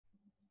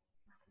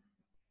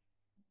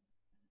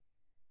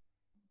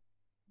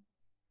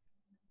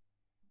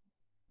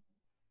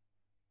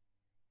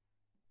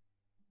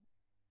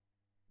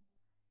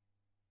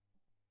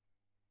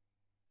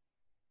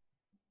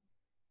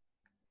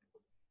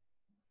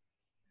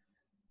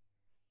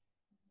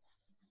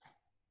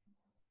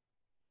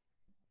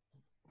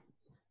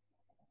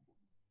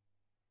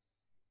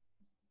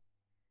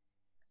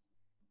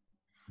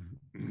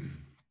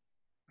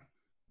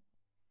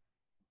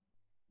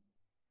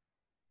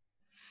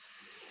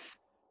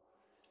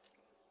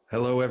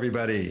Hello,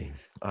 everybody.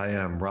 I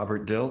am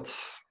Robert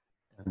Dilts,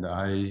 And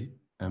I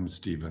am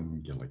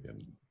Stephen Gilligan.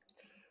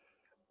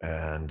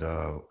 and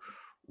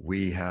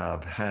we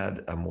have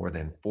had a more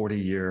than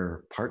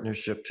 40-year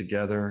partnership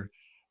together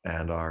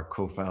and are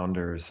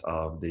co-founders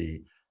of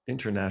the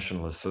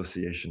International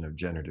Association of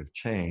Generative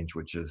Change,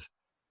 which is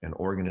an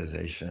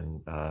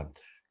organization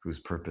whose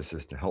purpose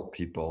is to help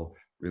people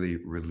really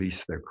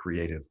release their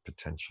creative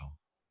potential.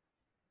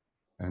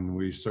 And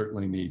we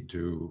certainly need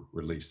to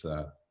release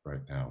that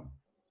right now.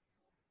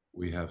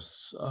 We have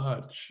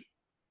such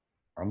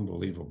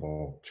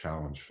unbelievable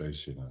challenge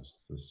facing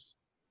us, this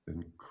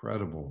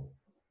incredible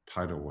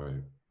tidal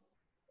wave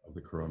of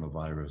the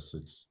coronavirus.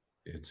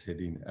 It's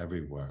hitting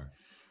everywhere,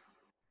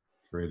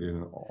 creating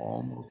an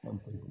almost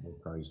unthinkable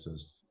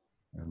crisis.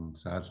 And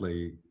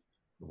sadly,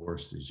 the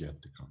worst is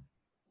yet to come.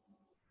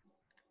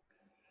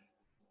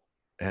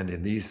 And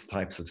in these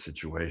types of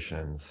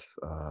situations,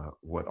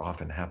 what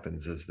often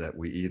happens is that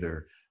we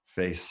either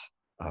face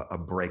a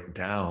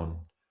breakdown,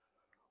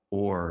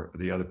 or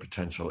the other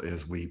potential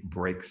is we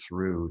break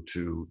through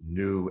to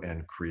new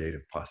and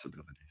creative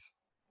possibilities.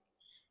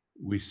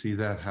 We see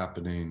that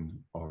happening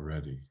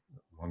already.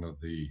 One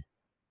of the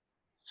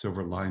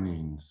silver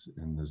linings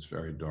in this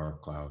very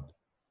dark cloud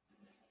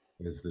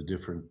is the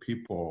different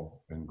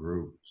people and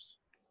groups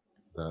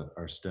that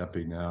are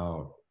stepping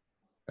out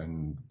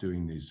and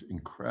doing these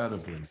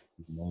incredibly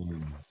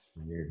humane,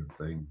 creative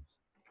things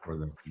for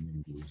their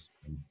communities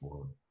and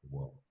for the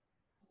world.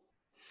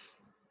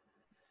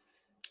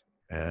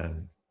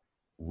 And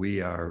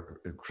we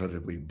are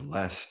incredibly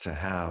blessed to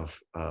have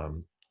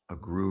a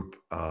group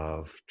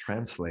of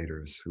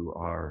translators who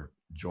are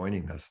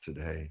joining us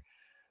today,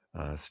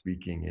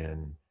 speaking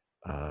in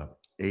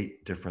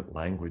 8 different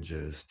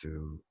languages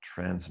to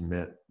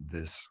transmit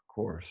this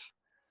course,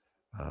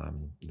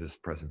 this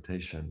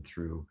presentation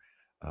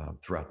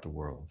throughout the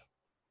world.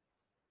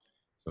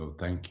 So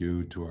thank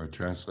you to our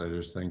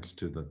translators. Thanks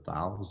to the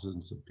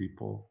thousands of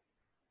people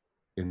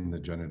in the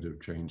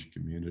Generative Change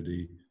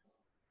community.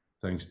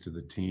 Thanks to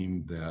the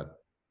team that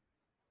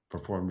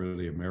performed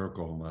really a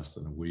miracle in less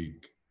than a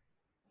week,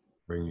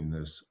 bringing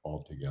this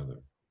all together.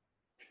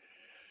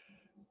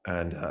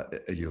 And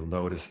you'll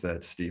notice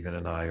that Stephen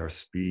and I are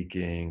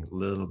speaking a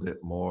little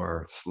bit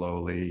more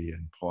slowly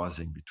and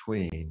pausing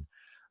between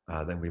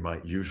than we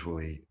might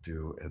usually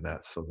do, and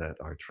that's so that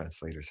our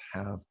translators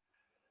have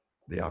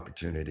the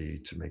opportunity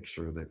to make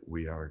sure that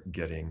we are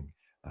getting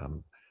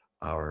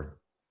our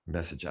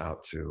message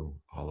out to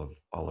all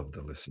of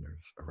the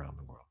listeners around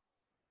the world.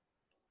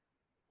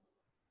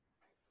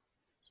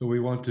 So we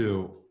want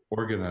to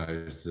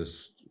organize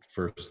this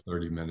first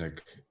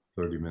 30-minute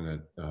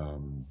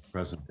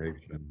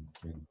presentation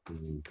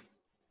into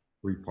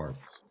 3 parts.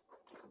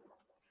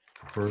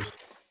 First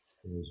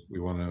is we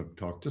want to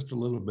talk just a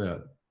little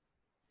bit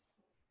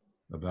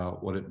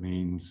about what it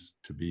means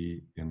to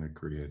be in a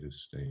creative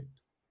state.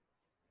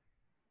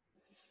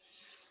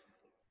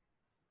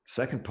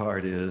 Second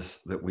part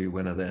is that we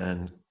want to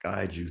then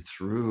guide you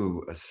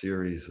through a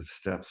series of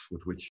steps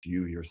with which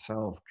you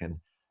yourself can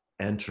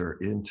enter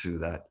into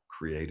that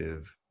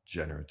creative,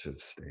 generative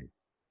state.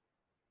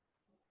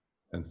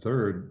 And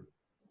third,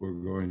 we're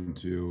going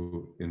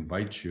to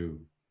invite you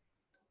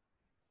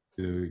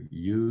to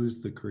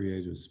use the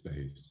creative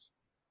space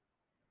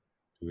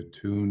to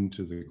attune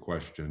to the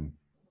question,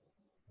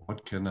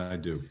 what can I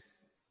do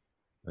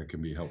that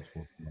can be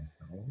helpful to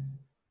myself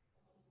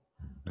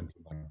and to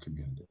my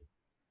community?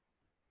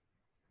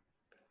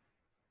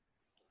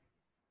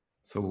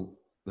 So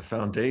the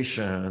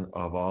foundation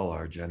of all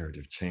our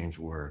generative change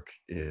work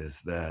is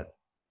that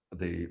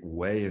the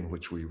way in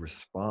which we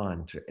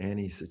respond to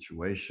any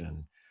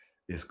situation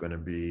is going to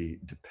be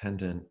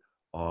dependent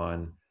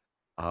on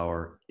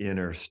our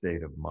inner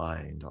state of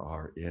mind,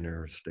 our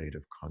inner state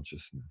of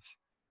consciousness.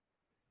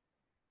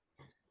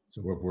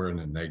 So if we're in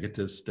a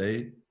negative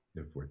state,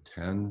 if we're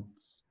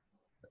tense,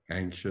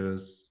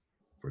 anxious,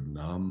 if we're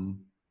numb,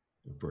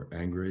 if we're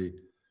angry,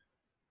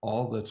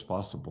 all that's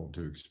possible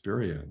to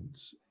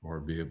experience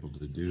or be able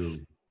to do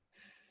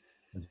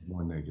is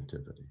more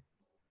negativity.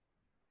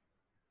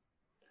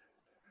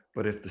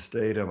 But if the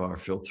state of our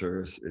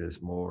filters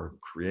is more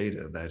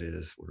creative, that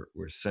is,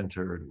 we're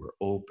centered, we're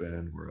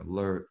open, we're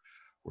alert,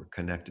 we're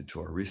connected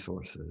to our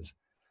resources,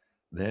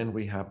 then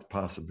we have the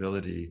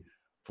possibility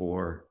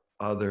for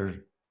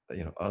other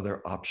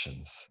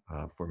options,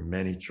 for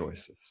many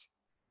choices.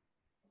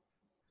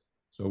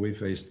 So we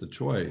face the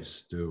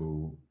choice.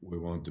 Do we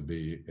want to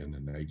be in a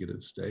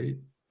negative state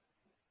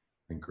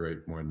and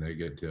create more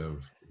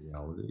negative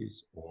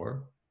realities,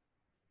 or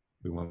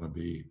we want to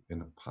be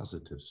in a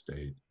positive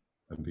state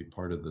and be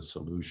part of the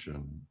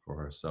solution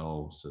for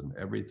ourselves and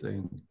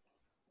everything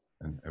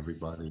and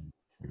everybody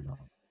we love?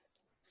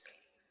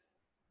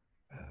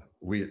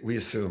 We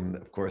assume,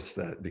 of course,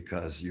 that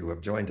because you have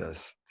joined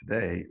us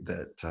today,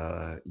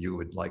 that you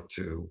would like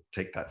to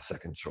take that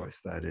second choice,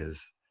 that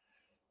is,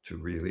 to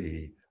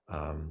really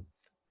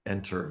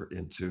enter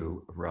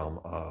into a realm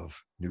of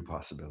new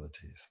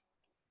possibilities.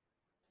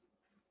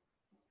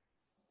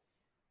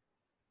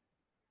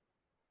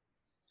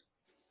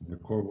 The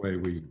core way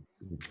we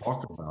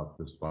talk about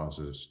this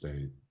positive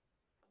state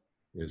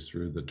is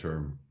through the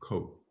term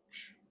coach.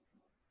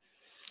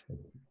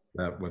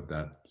 That what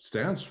that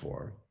stands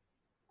for.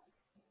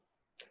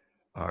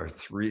 Our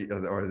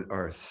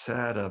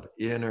set of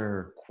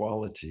inner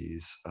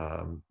qualities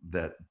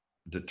that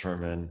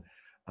determine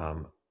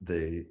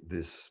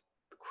this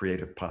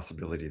creative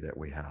possibility that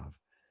we have.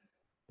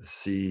 The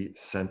C,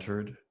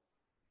 centered.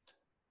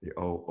 The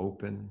O,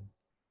 open.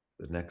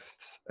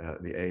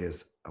 The A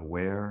is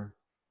aware,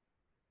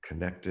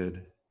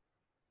 connected,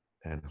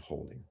 and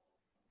holding.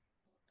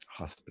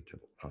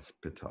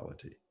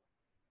 Hospitality.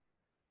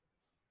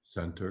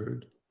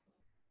 Centered,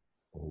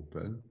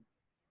 open,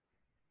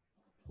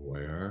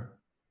 aware,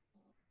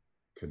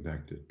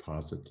 connected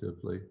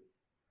positively,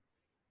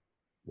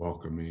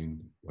 welcoming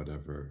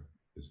whatever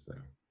is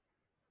there.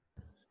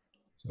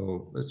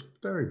 So let's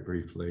very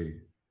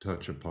briefly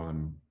touch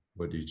upon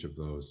what each of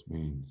those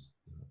means.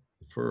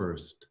 The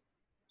first,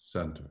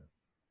 center.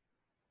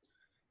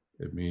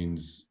 It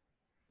means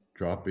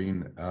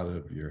dropping out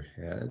of your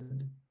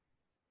head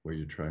where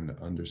you're trying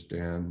to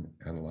understand,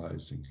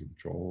 analyze, and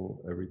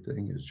control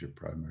everything as your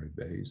primary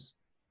base,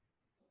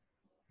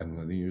 and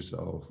letting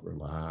yourself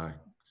relax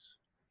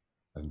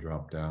and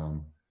drop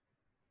down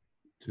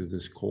to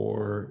this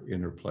core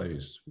inner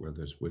place where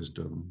there's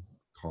wisdom,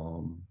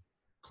 calm,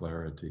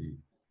 clarity,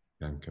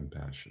 and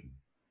compassion.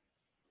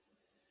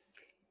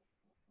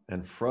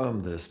 And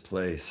from this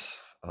place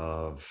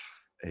of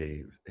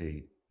a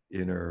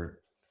inner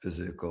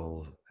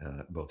physical,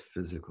 both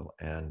physical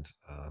and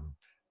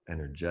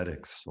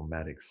energetic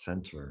somatic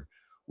center,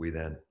 we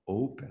then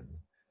open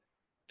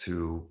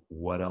to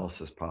what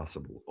else is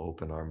possible.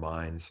 Open our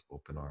minds,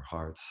 open our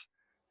hearts,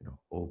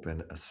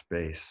 open a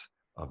space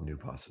of new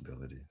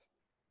possibilities.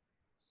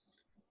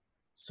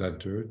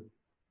 Centered,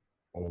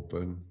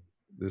 open.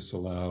 This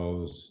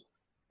allows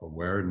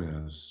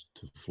awareness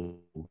to flow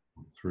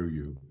through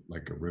you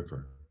like a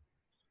river,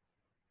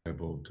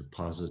 able to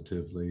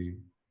positively,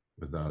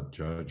 without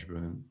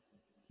judgment,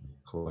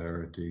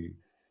 clarity,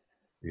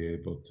 be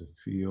able to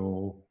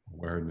feel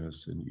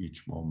awareness in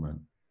each moment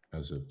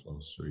as it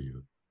flows through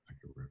you like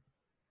a river.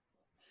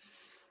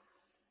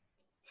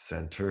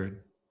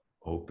 Centered,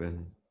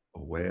 open,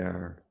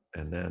 aware,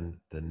 and then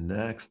the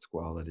next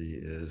quality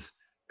is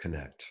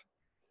connect.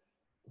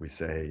 We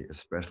say,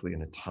 especially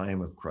in a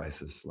time of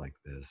crisis like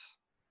this,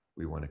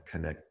 we want to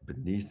connect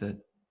beneath it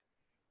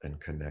and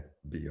connect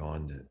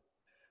beyond it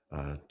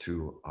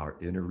to our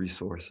inner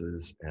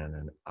resources and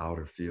an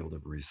outer field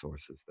of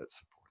resources that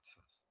supports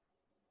us.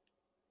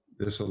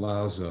 This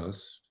allows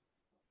us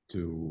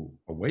to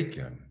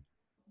awaken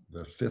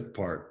the fifth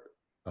part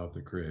of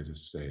the creative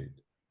state,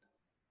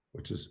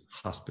 which is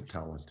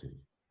hospitality.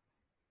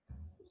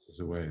 This is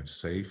a way of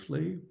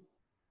safely,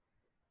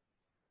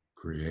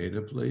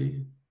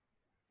 creatively,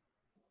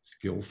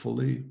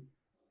 skillfully,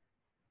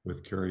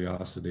 with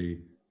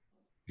curiosity,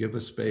 give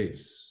a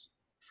space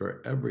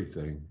for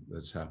everything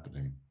that's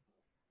happening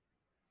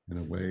in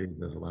a way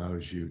that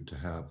allows you to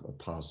have a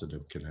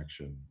positive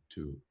connection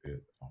to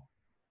it all.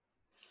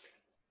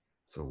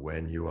 So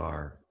when you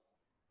are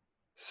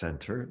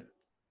centered,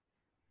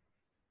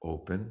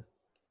 open,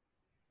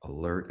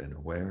 alert and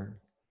aware,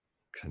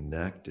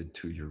 connected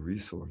to your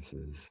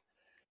resources,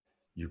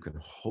 you can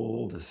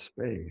hold a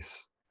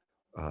space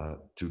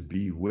to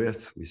be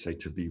with, we say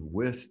to be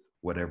with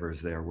whatever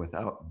is there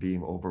without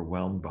being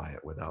overwhelmed by it,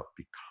 without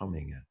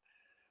becoming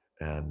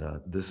it. And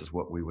this is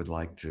what we would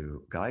like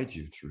to guide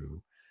you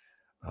through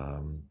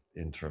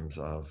in terms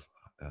of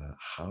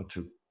how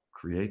to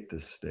create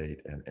this state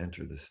and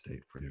enter this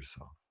state for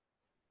yourself.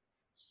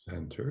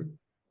 Centered,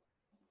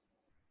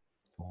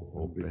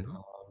 open,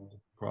 beyond the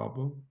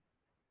problem,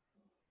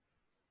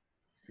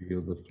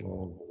 feel the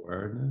flow of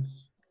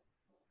awareness,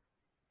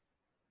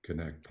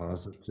 connect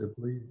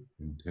positively,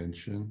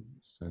 intention,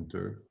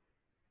 center,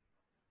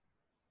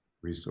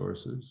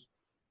 resources,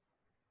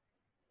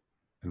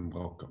 and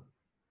welcome.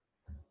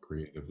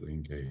 Creatively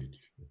engage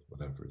with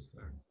whatever is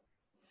there.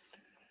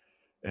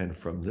 And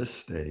from this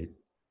state,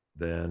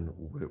 then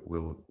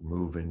we'll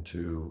move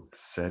into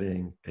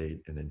setting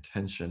an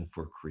intention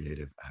for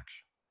creative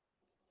action.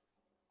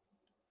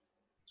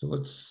 So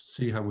let's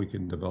see how we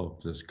can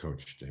develop this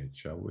coach state,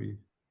 shall we,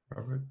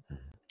 Robert?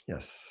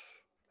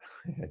 Yes,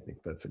 I think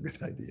that's a good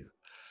idea.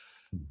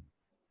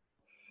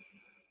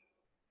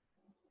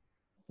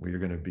 We are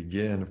going to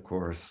begin, of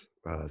course,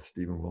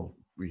 Stephen will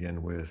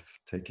begin with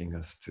taking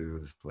us to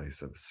this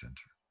place of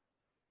center.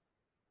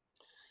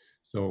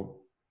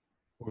 So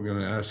we're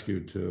going to ask you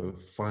to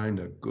find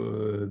a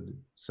good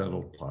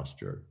settled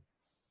posture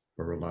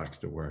for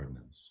relaxed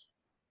awareness.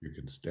 You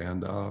can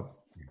stand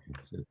up, you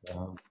can sit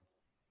down.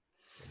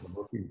 What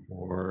we're looking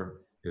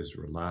for is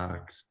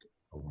relaxed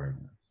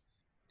awareness.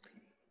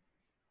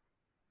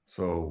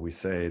 So we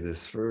say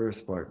this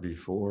first part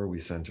before we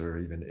center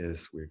even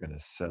is we're going to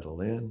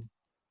settle in,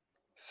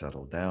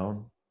 settle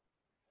down.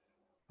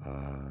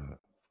 Of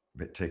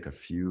But take a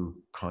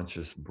few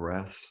conscious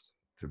breaths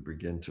to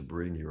begin to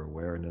bring your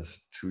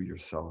awareness to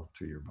yourself,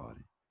 to your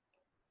body.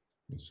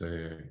 You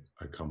say,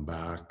 I come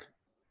back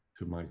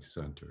to my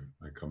center.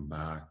 I come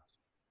back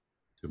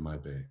to my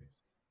base.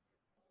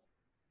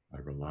 I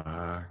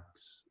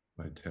relax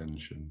my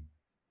tension.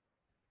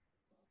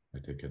 I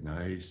take a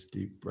nice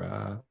deep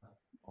breath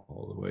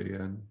all the way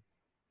in,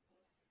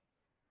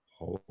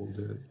 hold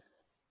it,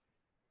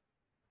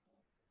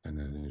 and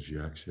then as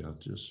you exhale,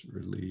 just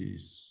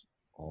release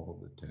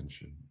all the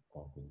tension,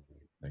 all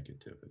the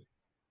negativity.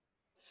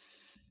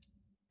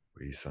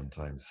 We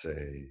sometimes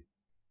say,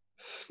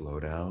 slow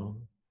down,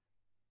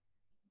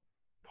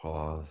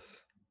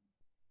 pause,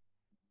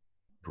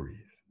 breathe.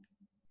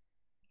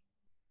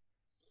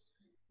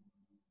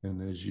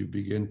 And as you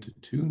begin to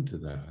tune to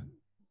that,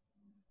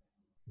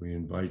 we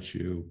invite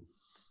you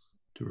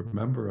to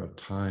remember a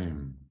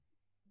time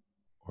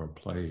or a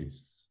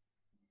place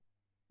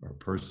or a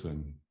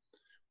person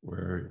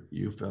where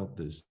you felt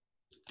this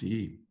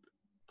deep,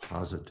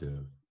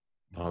 positive,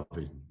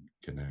 loving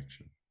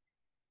connection.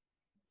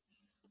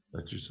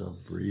 Let yourself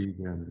breathe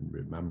in and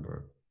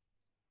remember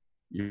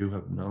you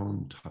have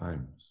known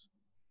times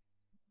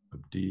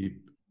of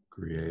deep,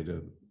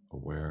 creative,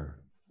 aware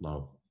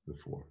love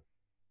before.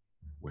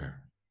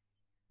 Where,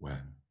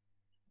 when,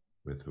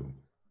 with whom.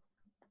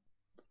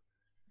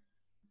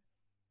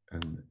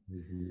 And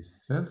if you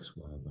sense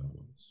one of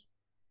those,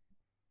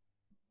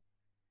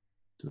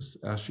 just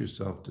ask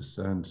yourself to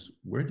sense,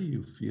 where do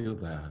you feel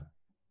that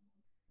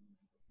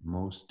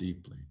most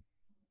deeply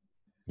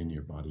in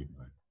your body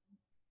mind?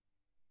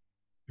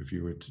 If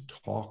you were to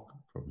talk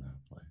from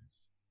that place,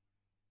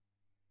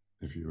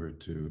 if you were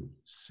to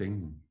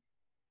sing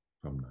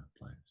from that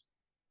place,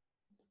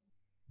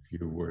 if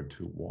you were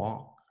to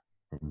walk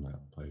from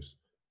that place,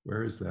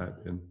 where is that?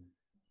 And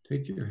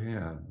take your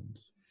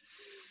hands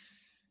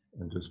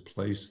and just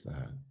place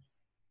that.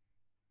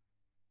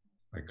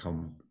 I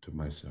come to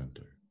my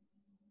center.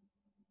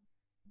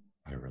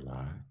 I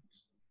relax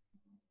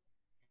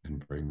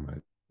and bring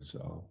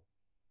myself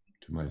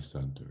to my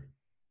center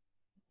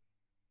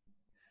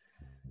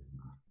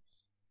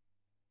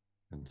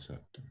and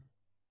center.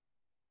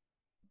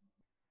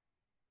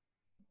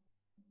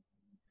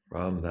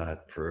 From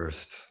that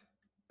first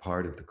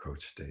part of the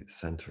coach state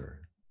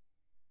center,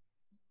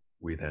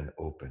 we then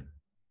open.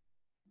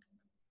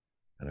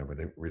 And I would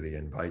really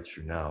invite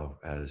you now,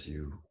 as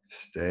you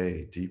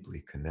stay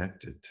deeply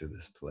connected to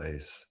this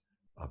place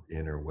of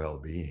inner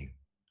well-being,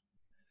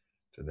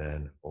 to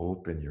then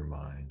open your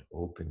mind,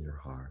 open your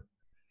heart,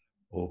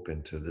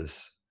 open to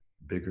this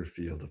bigger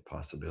field of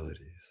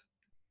possibilities.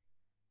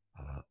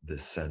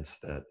 This sense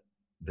that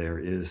there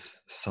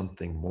is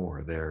something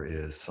more, there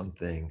is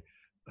something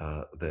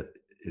that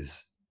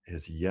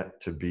is yet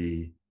to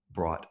be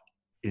brought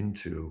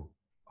into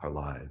our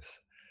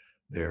lives.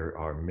 There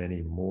are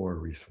many more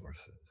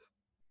resources.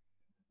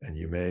 And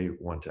you may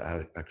want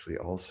to actually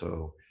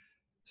also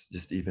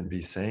just even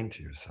be saying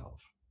to yourself,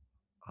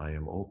 I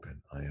am open,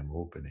 I am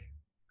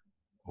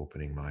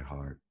opening my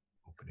heart,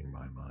 opening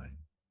my mind.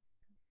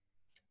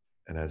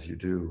 And as you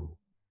do,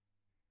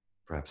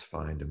 perhaps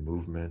find a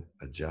movement,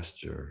 a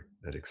gesture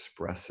that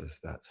expresses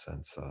that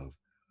sense of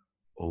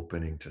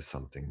opening to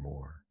something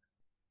more,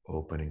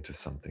 opening to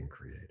something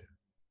creative.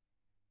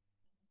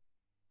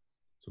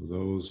 So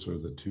those are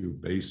the two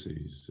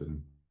bases.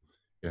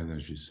 And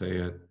as you say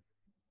it,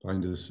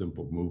 find a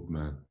simple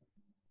movement.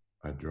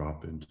 I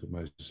drop into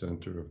my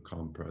center of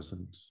calm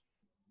presence.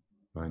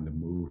 Find a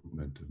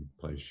movement in the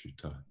place you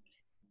touch.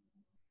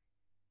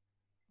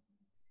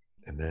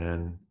 And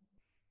then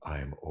I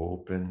am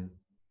open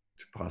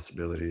to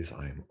possibilities.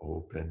 I am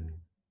open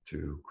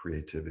to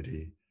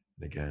creativity.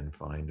 And again,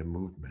 find a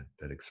movement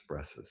that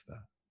expresses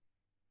that.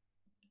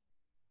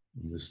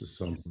 And this is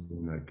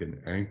something that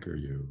can anchor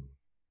you,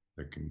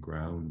 that can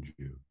ground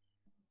you,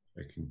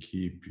 that can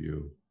keep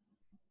you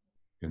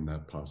in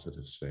that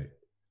positive state.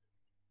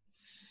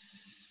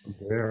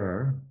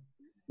 There,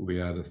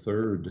 we add a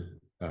third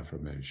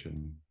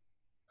affirmation.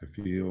 I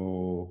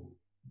feel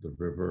the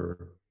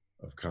river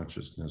of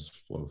consciousness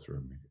flow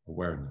through me.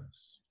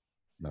 Awareness,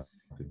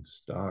 nothing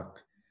stuck,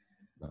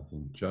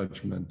 nothing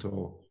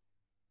judgmental,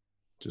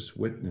 just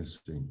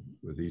witnessing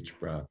with each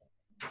breath.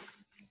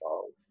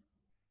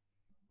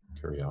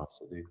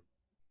 Curiosity.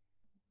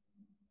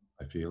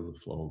 I feel the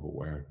flow of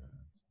awareness.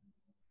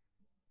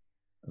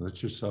 And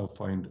let yourself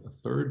find a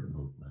third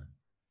movement.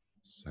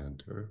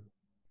 Center,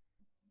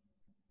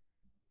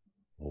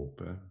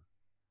 open,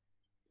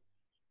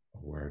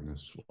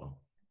 awareness flow.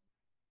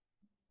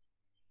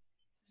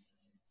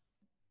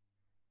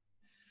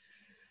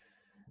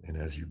 And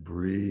as you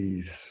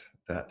breathe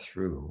that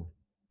through,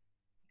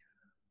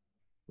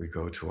 we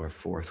go to our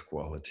fourth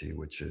quality,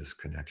 which is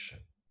connection.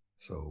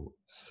 So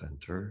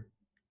center,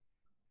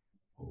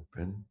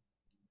 open,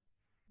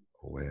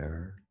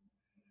 aware.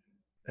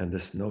 And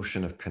this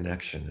notion of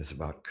connection is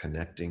about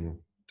connecting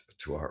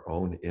to our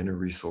own inner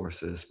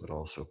resources, but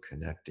also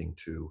connecting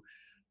to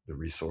the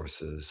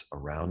resources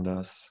around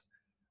us,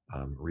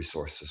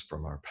 resources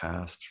from our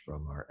past,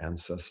 from our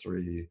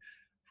ancestry,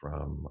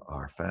 from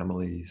our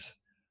families.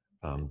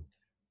 Um,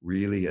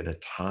 Really, at a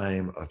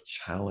time of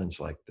challenge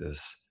like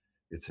this,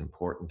 it's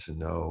important to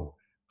know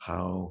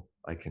how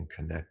I can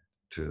connect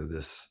to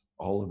this,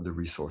 all of the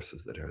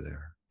resources that are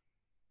there.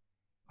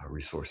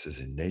 Resources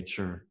in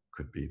nature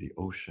could be the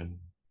ocean,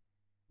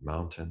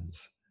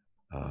 mountains,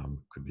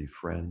 could be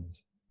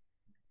friends.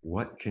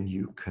 What can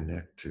you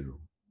connect to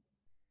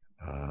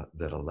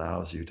that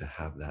allows you to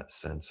have that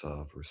sense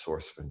of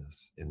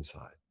resourcefulness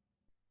inside?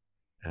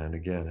 And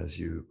again, as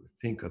you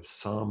think of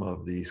some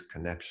of these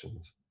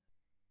connections,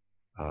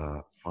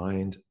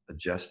 find a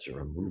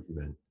gesture, a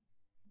movement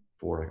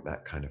for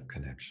that kind of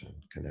connection,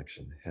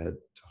 head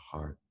to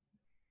heart,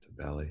 to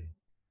belly,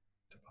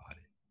 to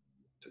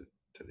body,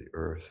 to the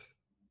earth.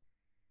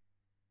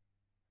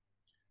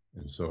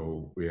 And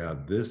so we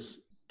add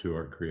this to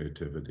our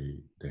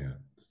creativity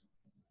dance.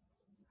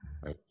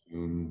 I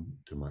tune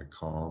to my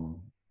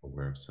calm,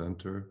 aware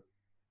center,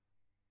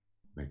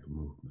 make a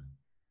movement.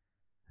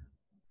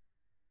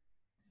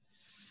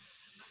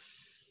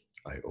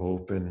 I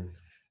open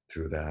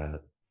to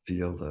that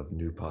field of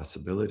new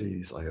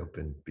possibilities. I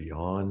open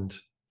beyond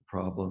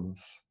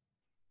problems,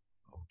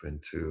 open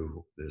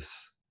to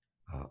this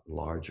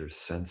larger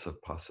sense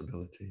of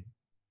possibility.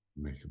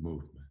 Make a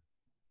movement.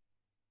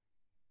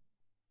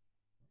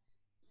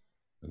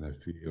 And I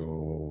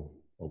feel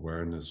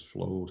awareness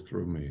flow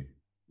through me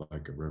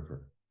like a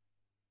river,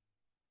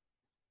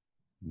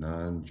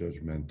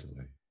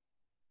 non-judgmentally,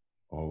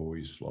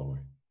 always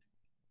flowing.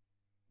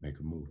 Make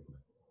a movement.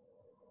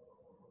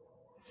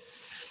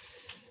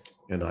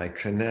 And I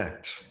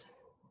connect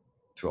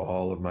to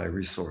all of my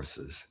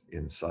resources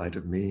inside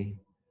of me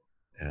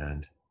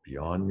and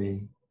beyond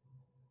me,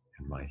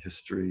 in my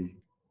history,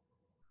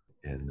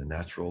 in the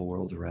natural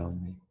world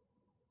around me.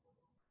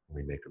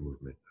 We make a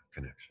movement of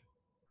connection.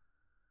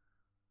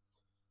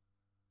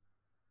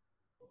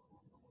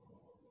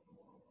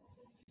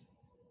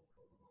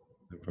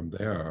 And from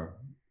there,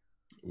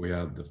 we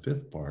have the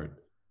fifth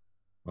part,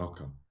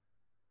 welcome.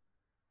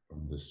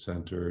 From the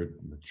centered,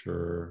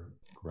 mature,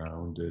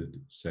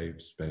 grounded,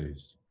 safe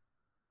space,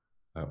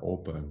 I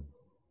open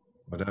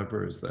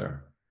whatever is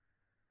there.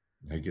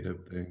 Negative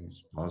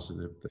things,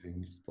 positive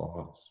things,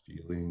 thoughts,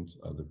 feelings,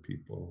 other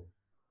people.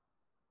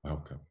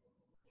 Welcome.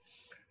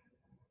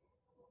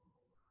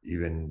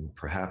 Even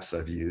perhaps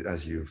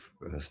as you've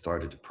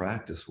started to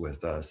practice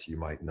with us, you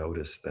might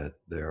notice that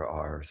there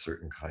are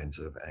certain kinds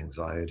of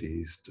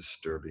anxieties,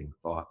 disturbing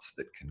thoughts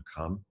that can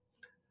come.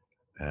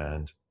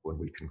 And when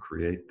we can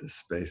create this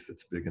space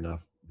that's big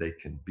enough, they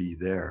can be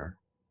there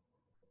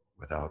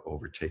without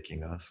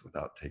overtaking us,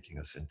 without taking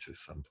us into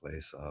some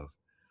place of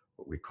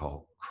what we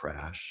call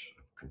crash,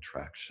 of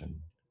contraction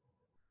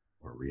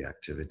or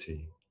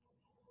reactivity.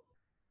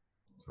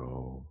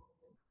 So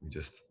we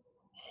just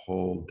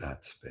hold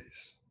that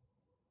space.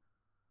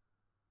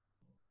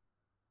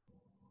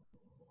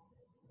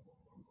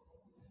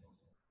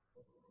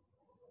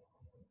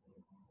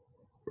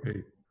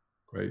 Great,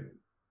 great.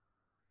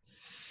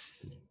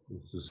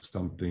 This is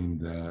something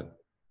that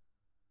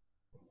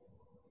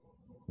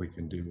we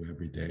can do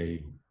every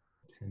day,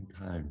 10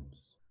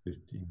 times,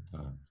 15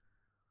 times.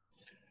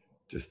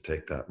 Just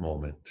take that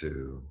moment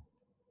to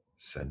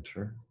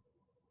center,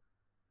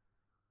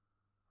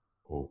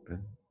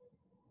 open,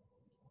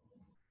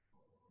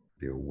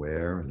 be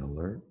aware and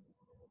alert,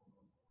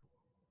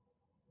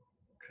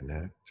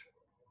 connect,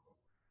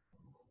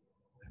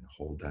 and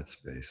hold that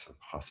space of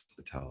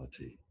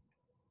hospitality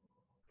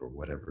for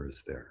whatever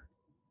is there.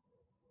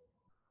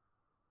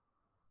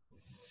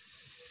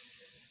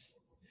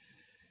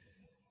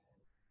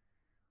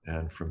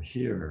 And from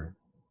here,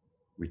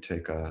 we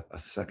take a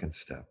second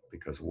step,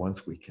 because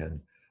once we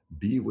can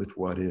be with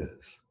what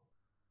is,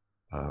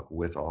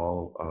 with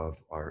all of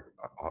our,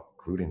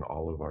 including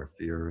all of our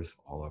fears,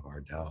 all of our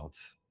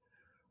doubts,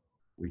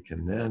 we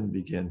can then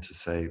begin to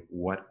say,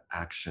 what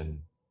action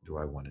do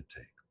I want to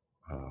take?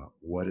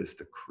 What is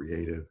the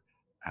creative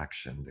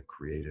action, the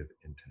creative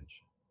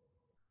intention?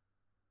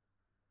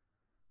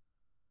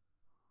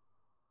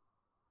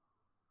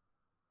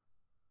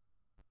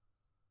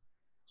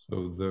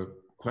 So the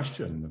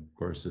question, of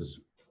course, is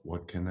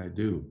what can I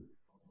do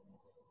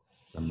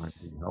that might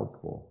be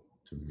helpful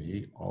to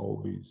me?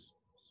 Always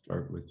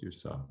start with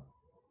yourself.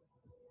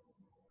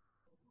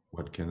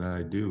 What can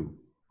I do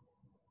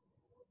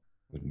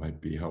that might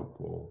be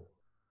helpful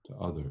to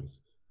others?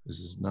 This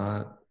is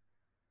not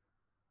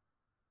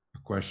a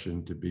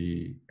question to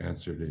be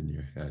answered in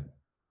your head.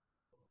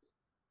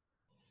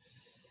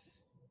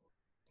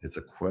 It's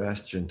a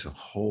question to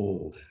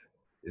hold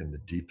in the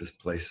deepest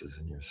places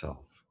in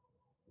yourself.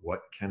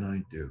 What can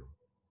I do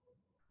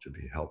to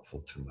be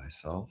helpful to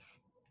myself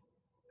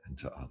and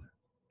to others?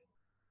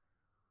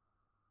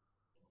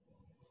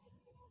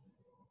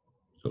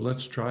 So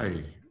let's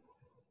try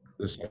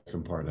the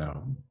second part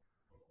out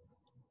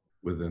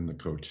within the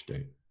coach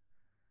state.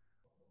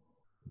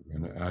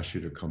 I'm going to ask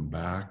you to come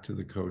back to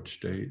the coach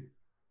state.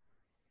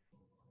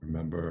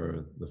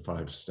 Remember the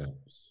 5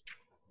 steps.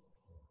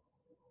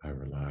 I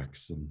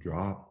relax and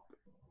drop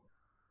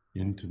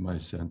into my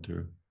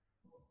center.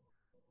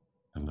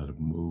 and let a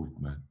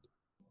movement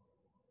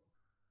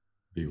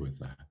be with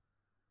that.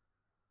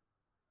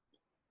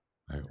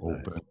 I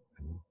open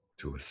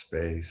to a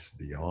space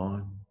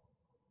beyond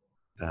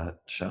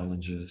that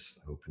challenges,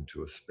 open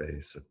to a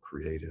space of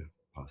creative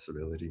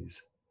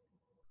possibilities,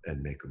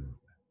 and make a movement.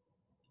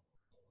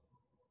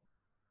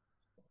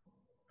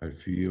 I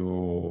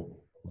feel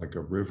like a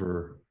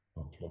river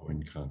of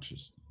flowing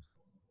consciousness.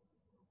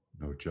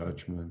 No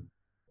judgment,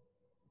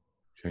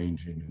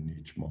 changing in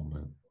each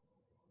moment,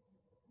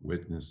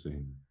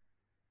 witnessing,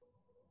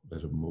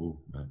 let a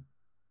movement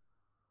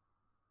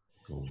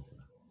go with that.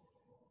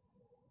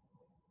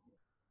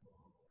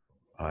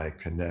 I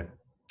connect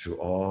to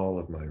all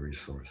of my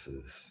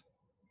resources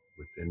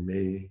within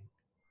me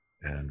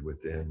and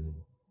within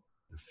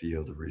the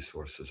field of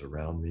resources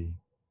around me,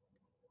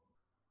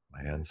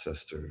 my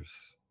ancestors,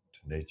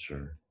 to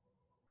nature,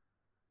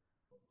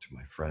 to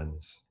my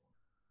friends,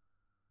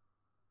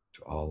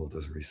 to all of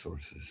those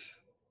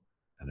resources,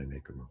 and I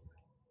make a movement.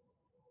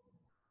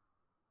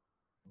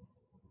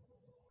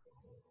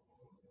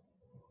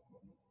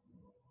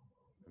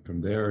 And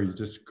from there, you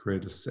just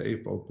create a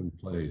safe, open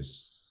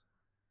place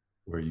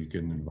where you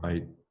can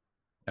invite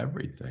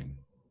everything,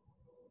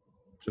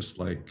 just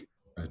like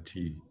a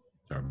tea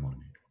ceremony.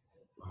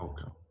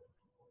 Welcome.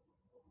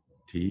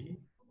 Tea,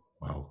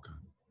 welcome.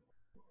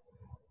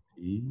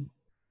 Tea,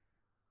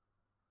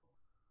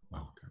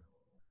 welcome.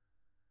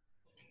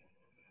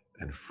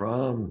 And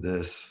from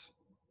this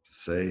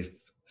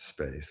safe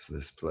space,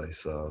 this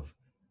place of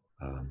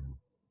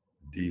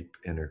deep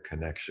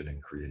interconnection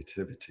and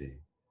creativity,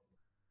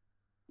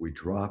 we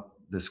drop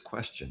this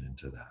question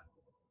into that.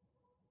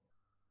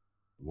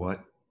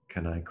 What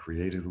can I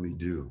creatively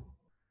do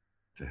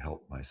to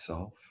help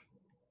myself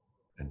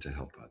and to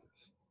help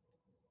others?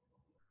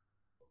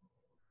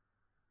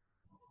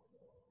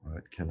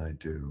 What can I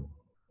do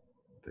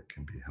that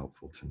can be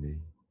helpful to me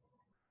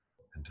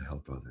and to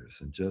help others?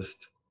 And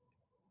just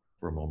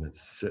for a moment,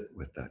 sit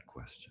with that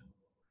question.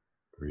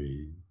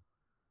 Breathe.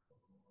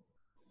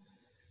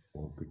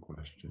 Hold the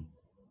question.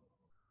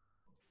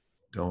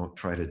 Don't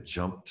try to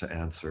jump to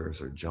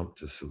answers or jump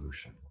to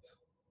solutions.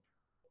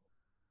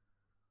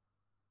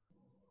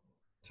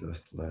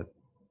 Just let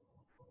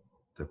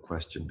the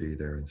question be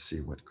there and see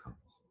what comes.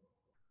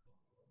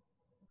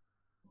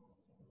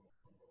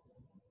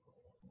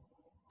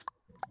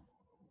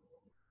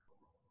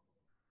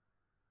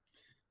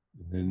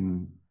 And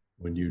then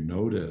when you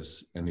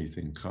notice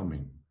anything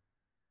coming,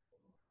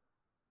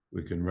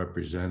 we can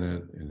represent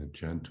it in a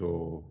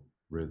gentle,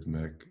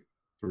 rhythmic,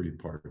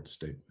 three-part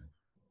statement.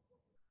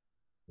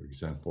 For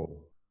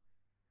example,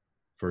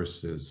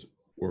 first is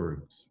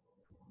words.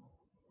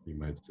 You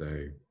might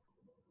say,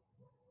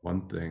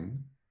 one thing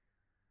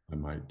I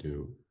might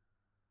do.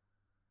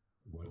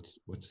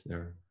 What's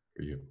there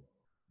for you?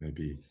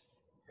 Maybe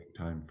take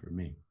time for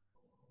me,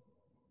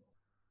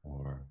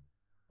 or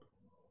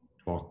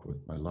talk with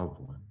my loved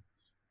ones,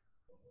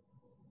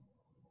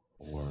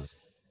 or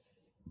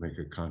make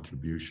a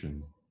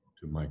contribution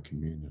to my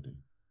community.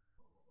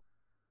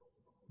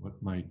 What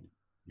might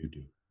you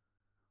do?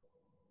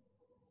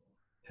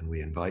 And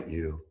we invite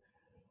you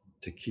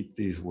to keep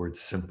these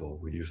words simple.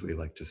 We usually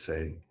like to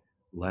say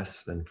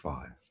less than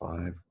five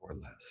or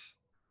less.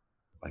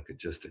 If I could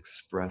just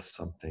express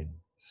something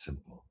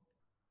simple,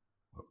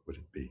 what would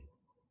it be?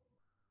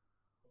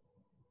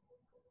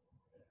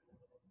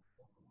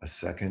 A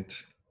second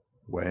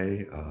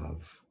way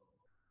of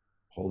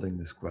holding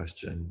this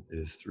question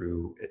is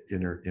through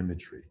inner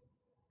imagery,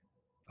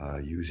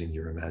 using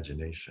your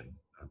imagination.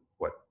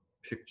 What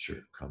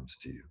picture comes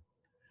to you?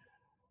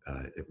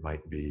 It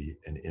might be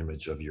an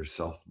image of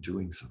yourself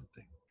doing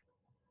something.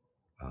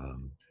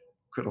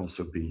 Could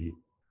also be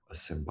a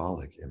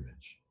symbolic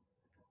image,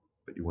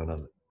 but you want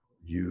to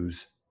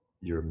use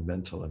your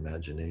mental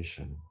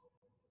imagination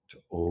to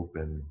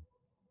open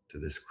to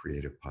this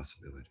creative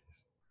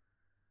possibilities.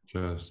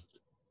 Just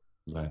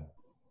let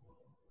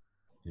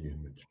the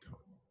image come.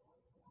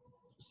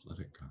 Just let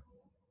it come.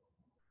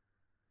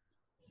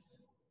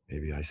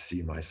 Maybe I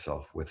see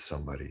myself with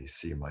somebody,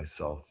 see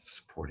myself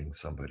supporting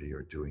somebody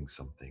or doing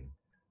something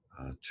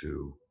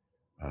to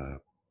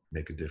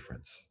make a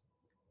difference.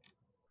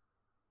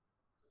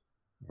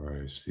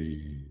 Or I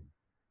see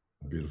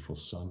a beautiful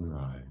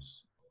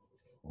sunrise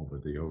over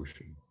the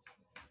ocean.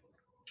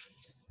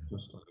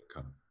 Just let it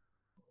come.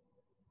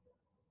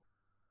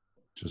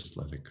 Just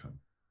let it come.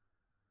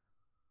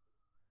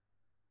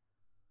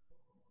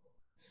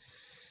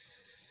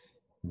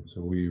 And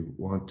so we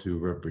want to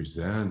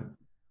represent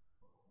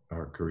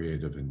our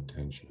creative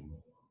intention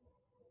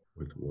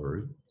with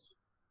words.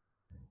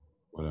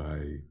 What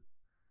I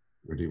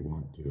really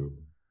want to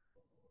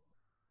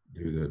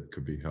do that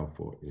could be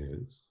helpful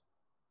is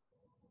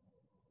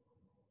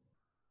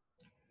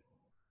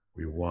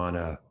we want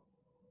to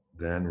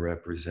then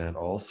represent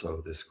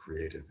also this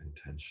creative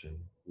intention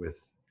with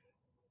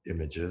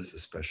images,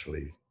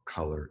 especially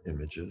color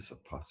images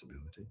of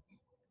possibility.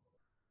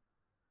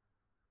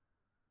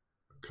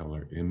 a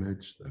color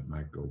image that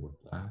might go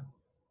with that.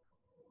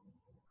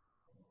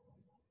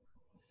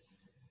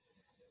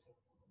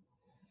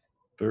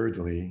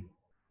 thirdly,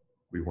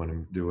 we want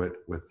to do it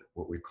with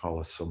what we call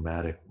a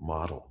somatic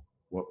model.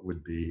 What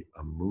would be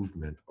a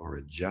movement or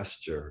a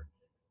gesture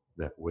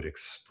that would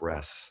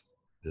express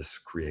this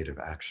creative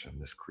action,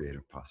 this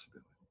creative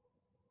possibility?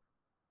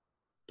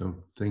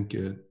 Don't think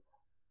it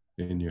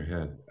in your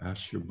head.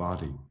 Ask your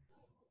body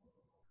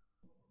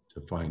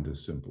to find a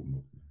simple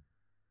movement.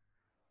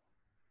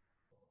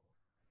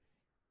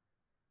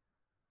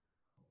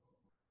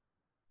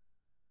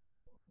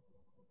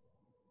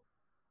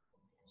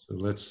 So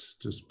let's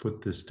just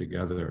put this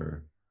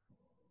together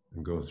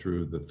and go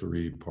through the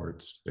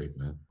three-part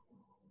statement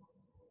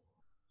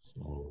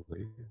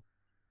slowly.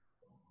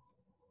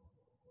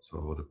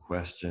 So the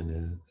question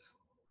is,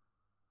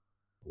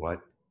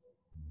 what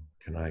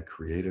can I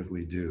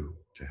creatively do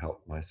to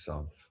help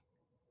myself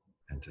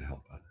and to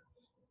help others?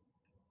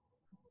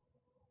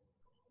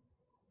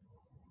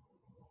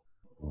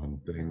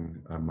 One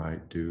thing I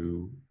might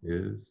do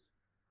is,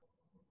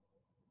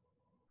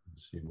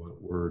 let's see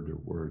what word or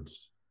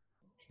words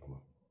show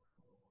up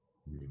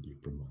in your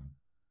deeper mind.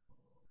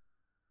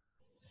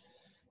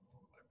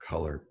 A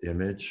color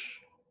image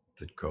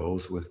that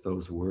goes with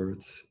those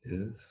words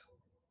is,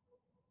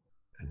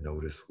 and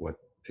notice what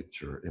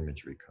picture or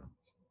imagery comes.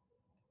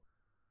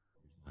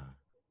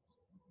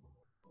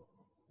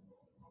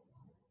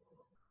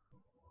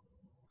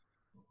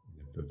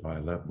 If I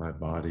let my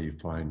body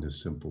find a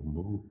simple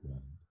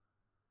movement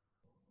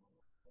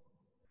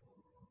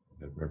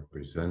that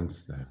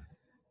represents that,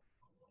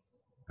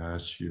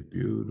 ask your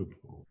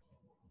beautiful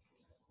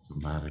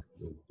somatic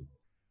wisdom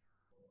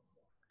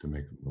to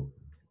make a movement.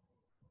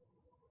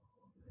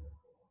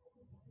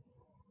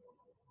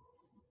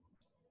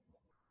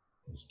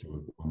 Let's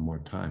do it one more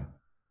time.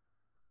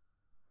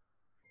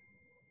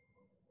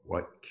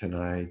 What can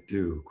I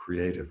do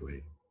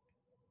creatively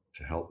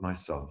to help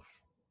myself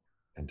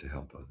and to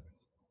help others?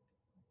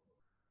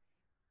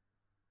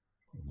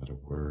 Let a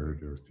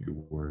word or a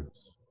few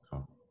words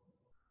come.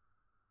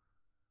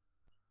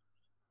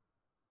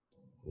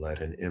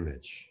 Let an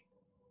image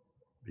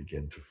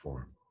begin to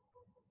form.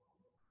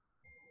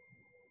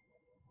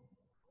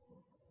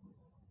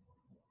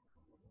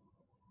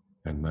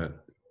 And let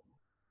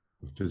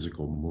the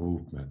physical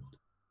movement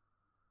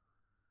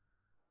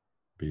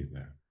be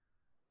there.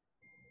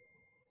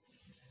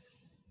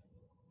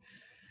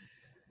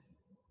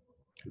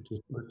 So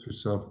just let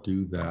yourself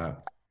do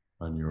that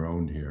on your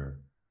own here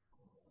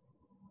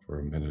for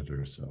a minute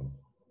or so.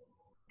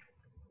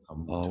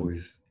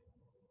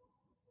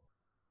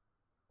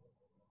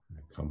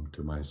 Come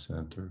to my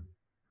center.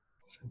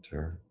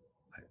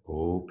 I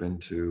open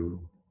to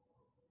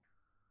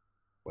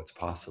what's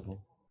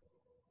possible.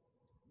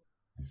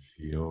 I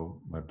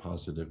feel my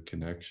positive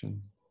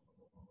connection.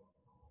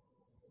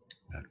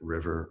 That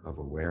river of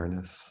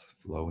awareness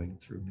flowing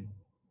through me.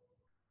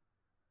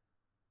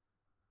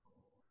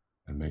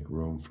 And make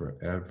room for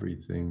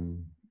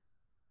everything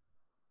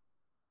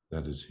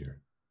that is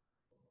here.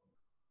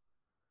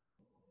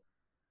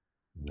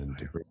 And then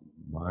to bring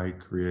my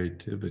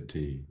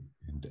creativity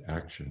into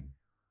action.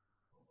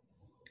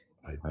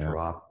 I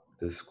drop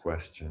this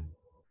question.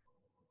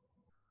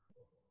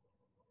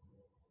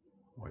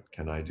 What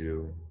can I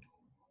do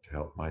to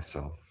help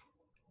myself,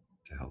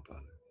 to help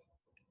others?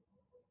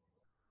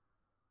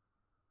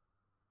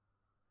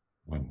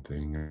 One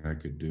thing I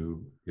could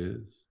do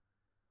is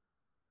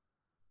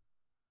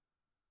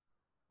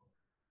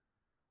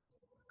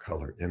the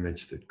color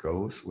image that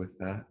goes with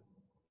that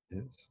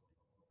is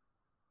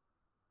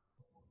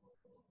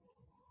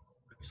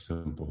a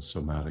simple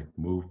somatic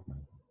movement.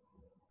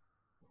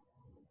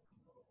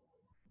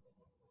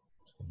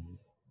 So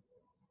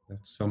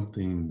that's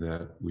something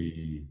that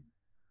we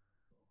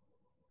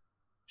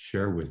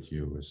share with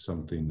you as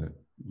something that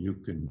you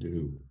can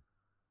do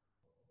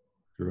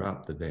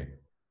throughout the day.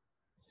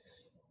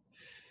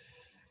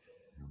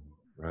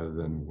 Rather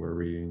than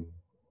worrying,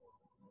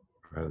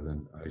 rather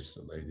than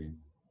isolating,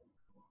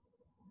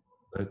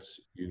 let's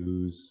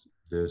use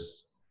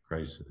this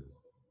crisis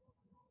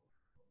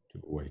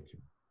to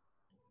awaken.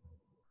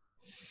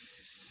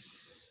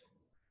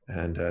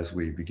 And as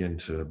we begin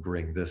to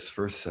bring this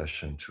first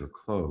session to a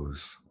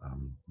close,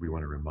 we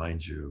want to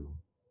remind you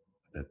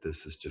that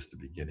this is just the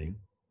beginning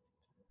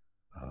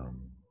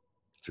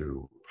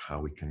to how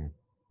we can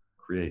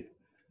create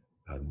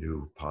a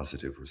new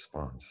positive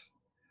response.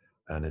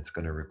 And it's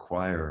going to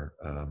require,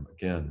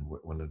 again,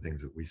 one of the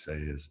things that we say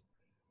is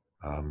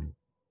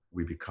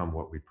we become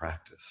what we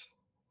practice.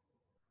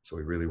 So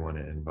we really want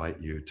to invite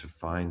you to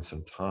find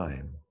some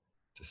time,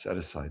 to set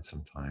aside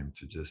some time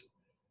to just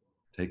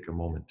take a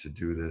moment to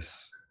do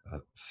this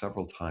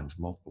several times,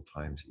 multiple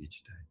times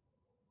each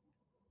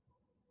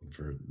day.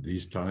 For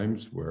these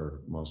times where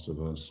most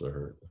of us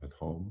are at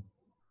home,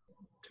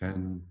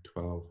 10,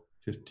 12,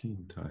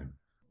 15 times.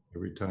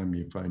 Every time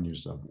you find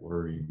yourself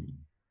worrying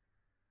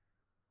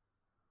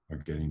or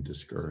getting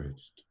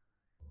discouraged,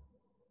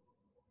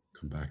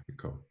 come back to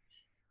coach.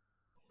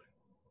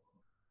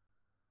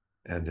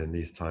 And in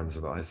these times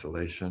of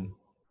isolation,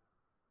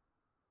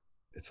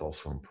 it's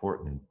also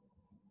important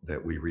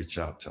that we reach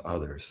out to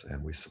others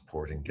and we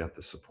support and get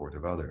the support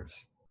of others.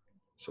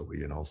 So we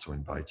can also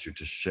invite you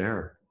to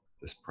share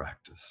this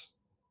practice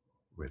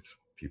with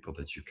people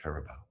that you care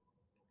about.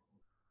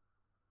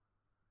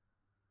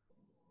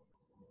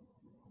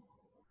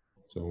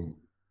 So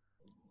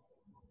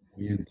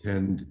we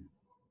intend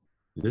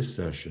this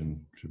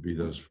session to be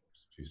those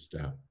first two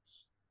steps.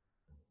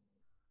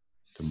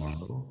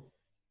 Tomorrow,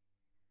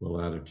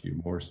 we'll add a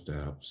few more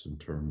steps in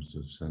terms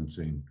of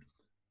sensing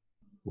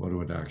what it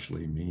would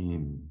actually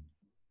mean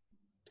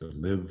to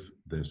live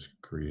this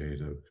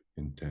creative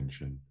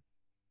intention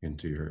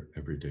into your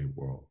everyday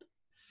world.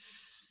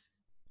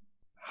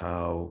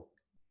 How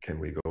can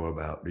we go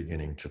about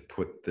beginning to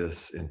put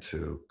this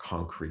into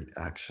concrete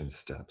action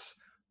steps?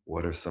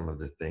 What are some of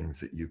the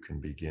things that you can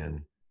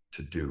begin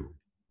to do?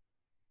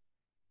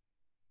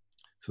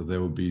 So there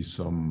will be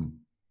some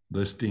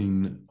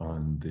listing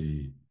on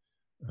the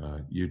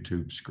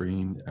YouTube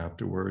screen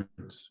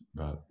afterwards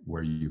about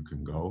where you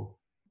can go,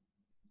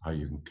 how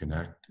you can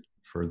connect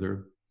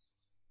further.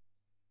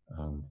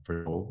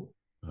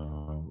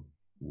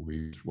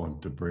 We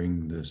want to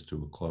bring this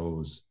to a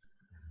close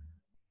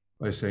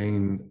by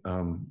saying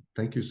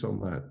thank you so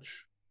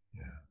much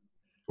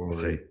for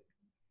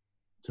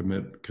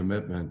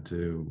commitment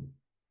to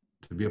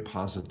be a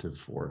positive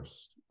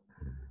force.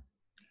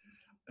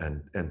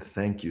 And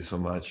thank you so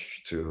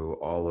much to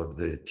all of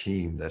the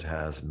team that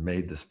has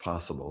made this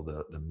possible,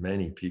 the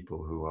many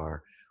people who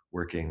are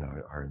working,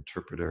 our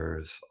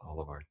interpreters, all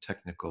of our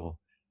technical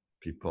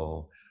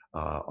people,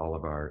 all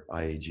of our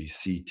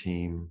IAGC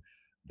team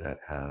that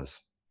has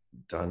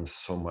done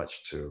so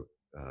much to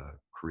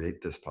create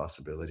this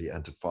possibility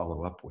and to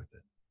follow up with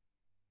it.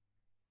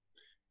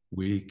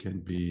 We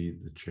can be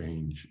the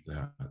change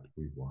that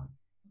we want.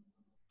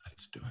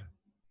 Let's do it.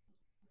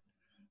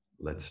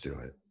 Let's do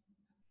it.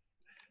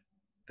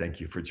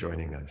 Thank you for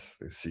joining us.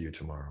 We'll see you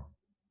tomorrow.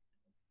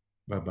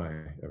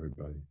 Bye-bye,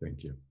 everybody.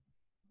 Thank you.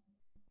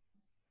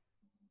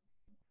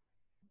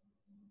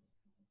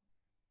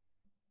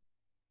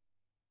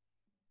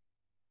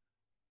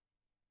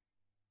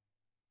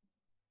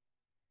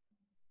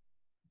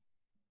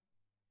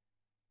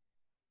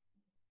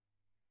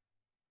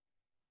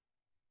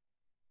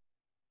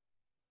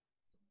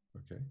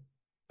 Okay.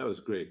 That was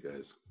great,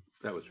 guys.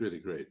 That was really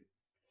great.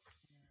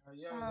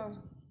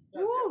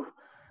 Woo.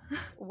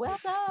 Well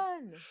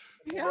done.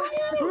 Yeah.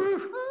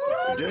 Woo.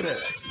 We did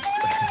it.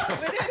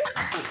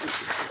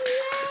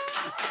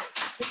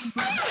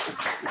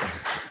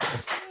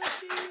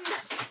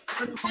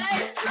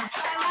 Guys,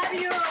 I love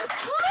you.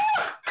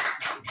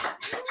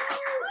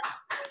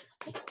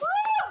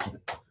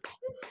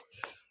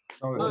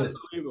 So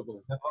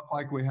Unbelievable. it look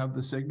like we have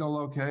the signal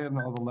okay in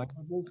all the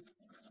languages?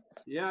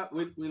 Yeah,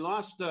 we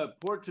lost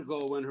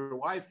Portugal when her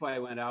Wi-Fi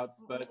went out,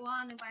 but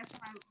One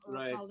Wi-Fi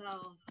Right. fell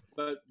down.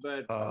 but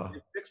they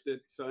fixed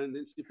it. So and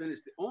then she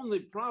finished. The only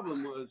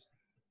problem was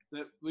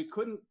that we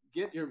couldn't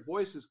get your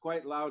voices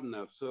quite loud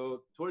enough.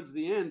 So towards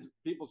the end,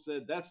 people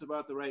said that's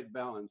about the right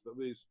balance. But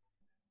we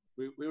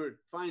were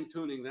fine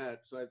tuning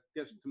that. So I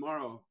guess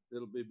tomorrow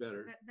it'll be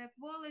better. The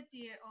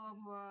quality of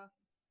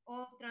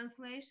all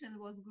translation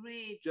was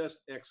great. Just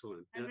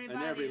excellent in every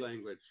Everybody's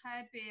language.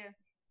 happy.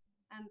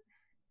 And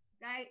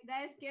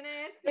guys, can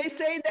I ask They you?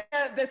 say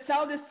that the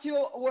sound is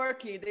still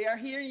working. They are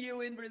hearing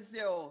you in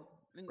Brazil.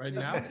 Right the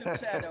now? YouTube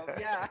channel.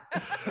 Yeah.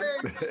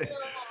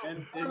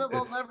 And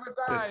Carnival never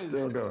dies. It's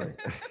still going.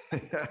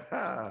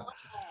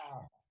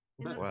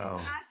 In Wow.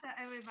 Russia,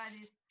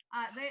 everybody's.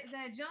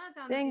 The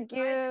Jonathan. Thank is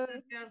right, you.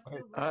 and we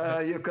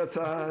are so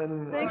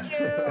Yuko-san. Thank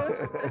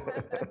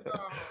you.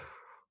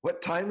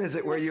 What time is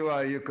it where you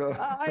are, Yuko?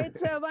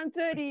 It's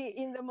 1:30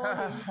 in the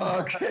morning.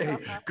 Okay.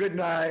 Good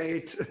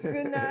night.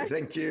 Good night.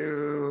 Thank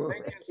you.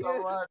 Thank you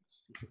so much.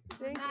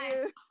 Thank night.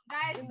 you.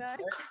 Guys, Good night.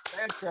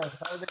 Sanchez,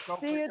 how did it go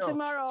See you for you?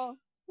 tomorrow.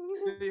 See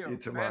See you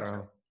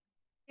tomorrow.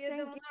 see you Thank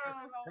you.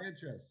 tomorrow.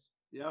 Sanchez,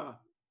 yeah.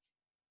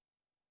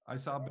 I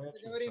saw Betcha.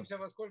 Договоримся,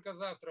 во сколько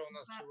завтра у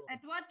нас чего.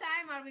 At what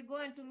time are we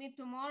going to meet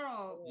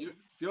tomorrow?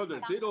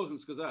 Федор, ты должен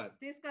сказать.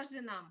 Ты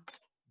скажи нам.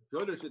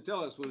 Fedor should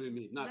tell us when we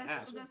meet, not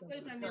ask. За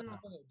сколько минут?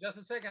 Just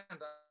a second.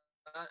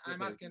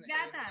 I'm asking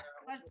Ребята,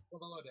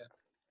 Володя.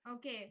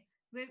 okay.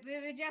 We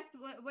just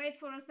wait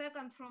for a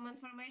second from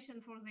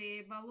information for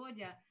the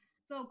Volodya.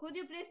 So could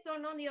you please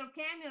turn on your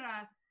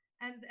camera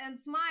and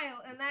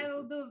smile, and I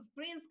will do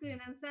print screen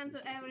and send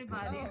to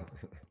everybody.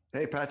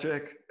 Hey,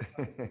 Patrick.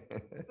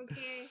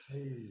 Okay.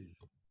 Hey.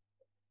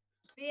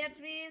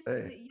 Beatrice,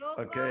 Hey, Yoko,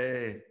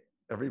 okay.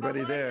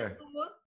 Everybody Volodya there. too.